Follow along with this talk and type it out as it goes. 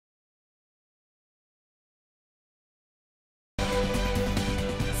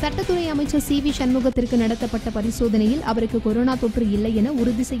சட்டத்துறை அமைச்சர் சி.வி. சண்முகத்திற்கு நடத்தப்பட்ட பரிசோதனையில் அவருக்கு கொரோனா தொற்று இல்லை என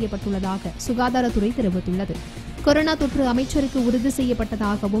உறுதி செய்யப்பட்டுள்ளதாக சுகாதாரத்துறை தெரிவித்துள்ளது. கொரோனா தொற்று அமைச்சருக்கு உறுதி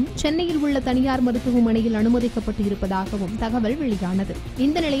செய்யப்பட்டதாகவும் சென்னையில் உள்ள தனியார் மருத்துவமனையில் அனுமதிக்கப்பட்டு இருப்பதாகவும் தகவல் வெளியானது.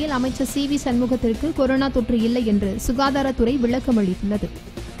 இந்த நிலையில் அமைச்சர் சி.வி. சண்முகத்திற்கு கொரோனா தொற்று இல்லை என்று சுகாதாரத்துறை விளக்கம் அளித்துள்ளது.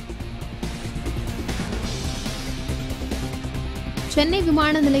 சென்னை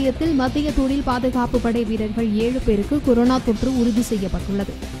விமான நிலையத்தில் மத்திய தொழில் பாதுகாப்பு படை வீரர்கள் 7 பேருக்கு கொரோனா தொற்று உறுதி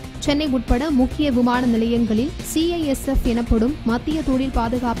செய்யப்பட்டுள்ளது. சென்னை உட்பட முக்கிய விமான நிலையங்களில் CISF எனப்படும் மத்திய தொழில்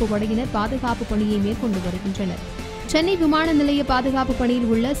பாதுகாப்பு படையினர் பாதுகாப்பு பணியை மேற்கொண்டு வருகின்றனர். சென்னை விமான நிலைய பாதுகாப்பு பணியில்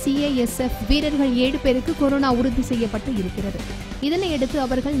உள்ள CISF வீரர்கள் 7 பேருக்கு கொரோனா உறுதி செய்யப்பட்டு இருக்கிறது. இதனையடுத்து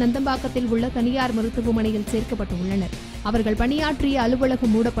அவர்கள் நந்தம்பாக்கத்தில் உள்ள தனியார் மருத்துவமனையில் சேர்க்கப்பட்டுள்ளனர். அவர்கள் பணியாற்றிய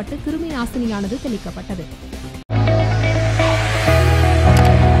அலுவலகம் மூடப்பட்டு கிருமி நாசினியானது தெளிக்கப்பட்டது.